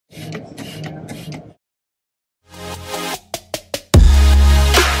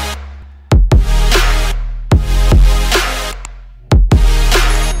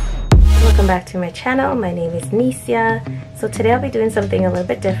back to my channel. My name is Niesia. So today I'll be doing something a little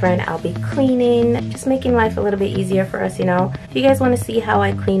bit different. I'll be cleaning, just making life a little bit easier for us, you know. If you guys want to see how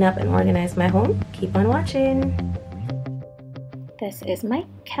I clean up and organize my home, keep on watching. This is my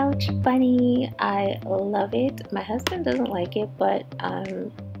couch bunny. I love it. My husband doesn't like it, but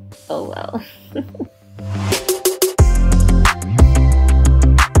oh well.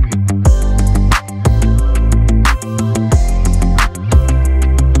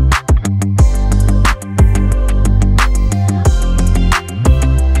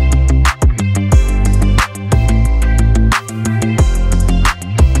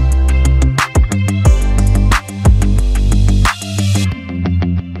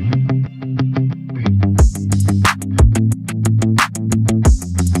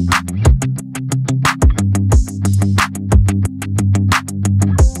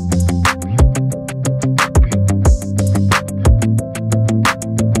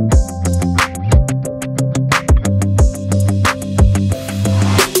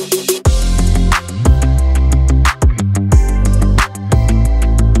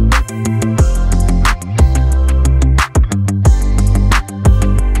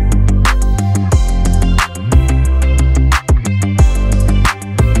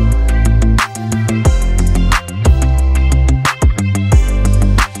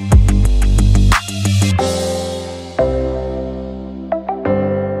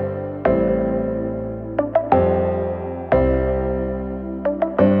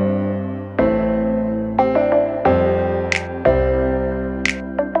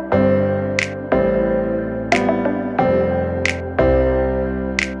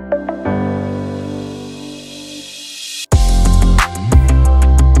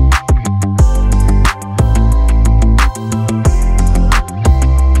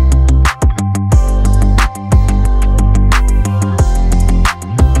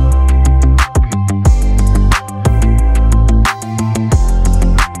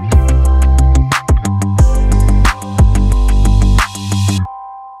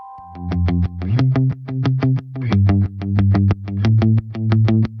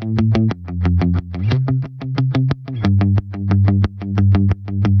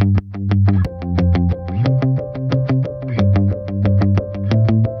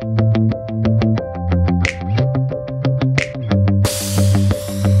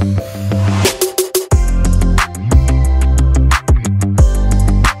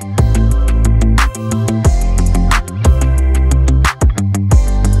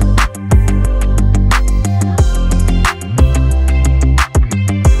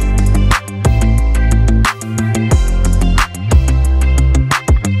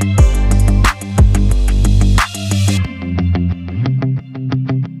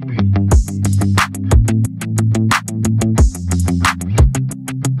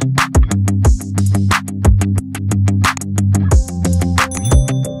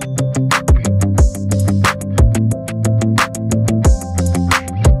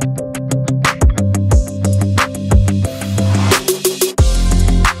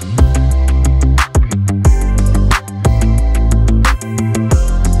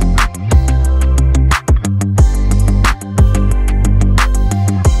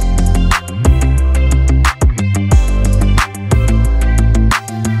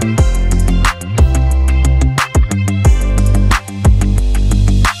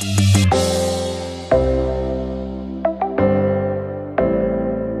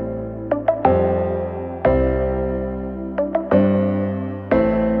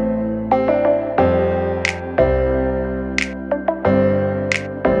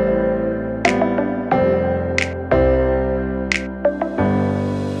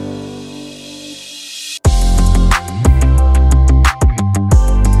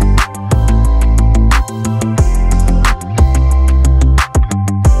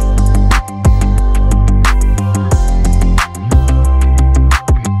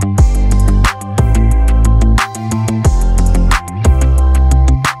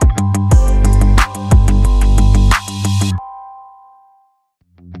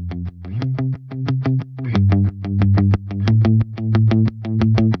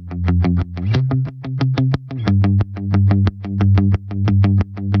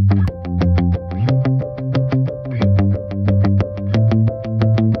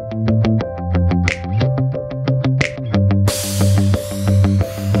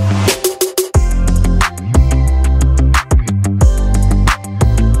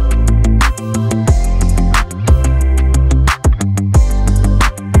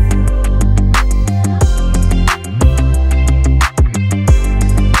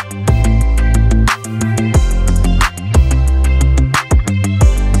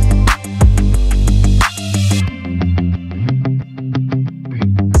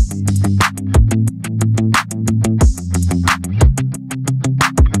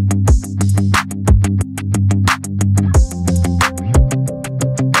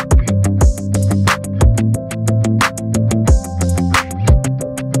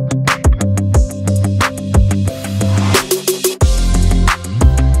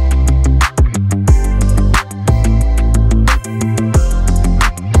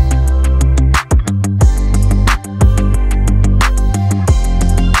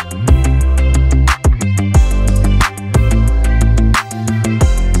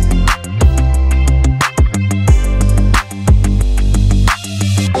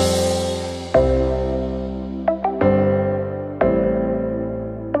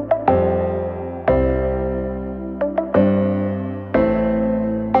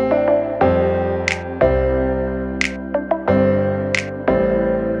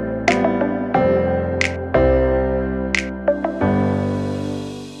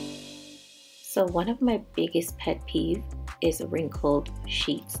 So one of my biggest pet peeve is wrinkled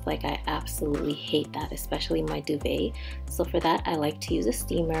sheets. Like, I absolutely hate that, especially my duvet. So for that, I like to use a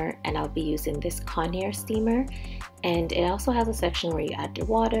steamer, and I'll be using this Conair steamer. And it also has a section where you add your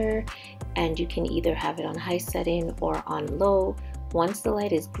water, and you can either have it on high setting or on low. Once the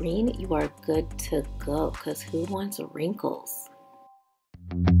light is green, you are good to go, because who wants wrinkles?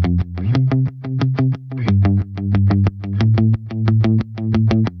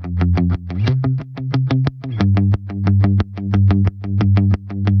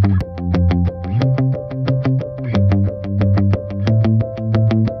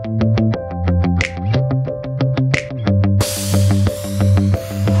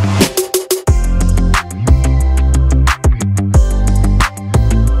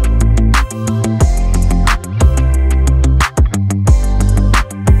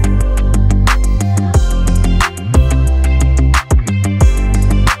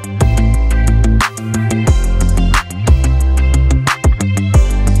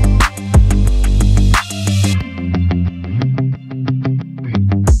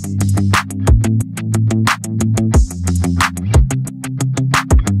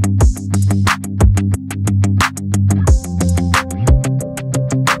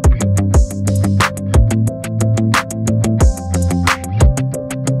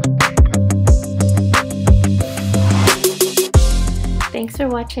 Thanks for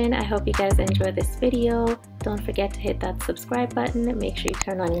watching. I hope you guys enjoyed this video. Don't forget to hit that subscribe button. Make sure you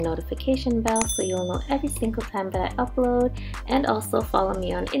turn on your notification bell so you'll know every single time that I upload. And also follow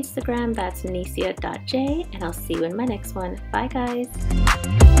me on Instagram. That's niesia.j. And I'll see you in my next one. Bye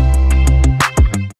guys.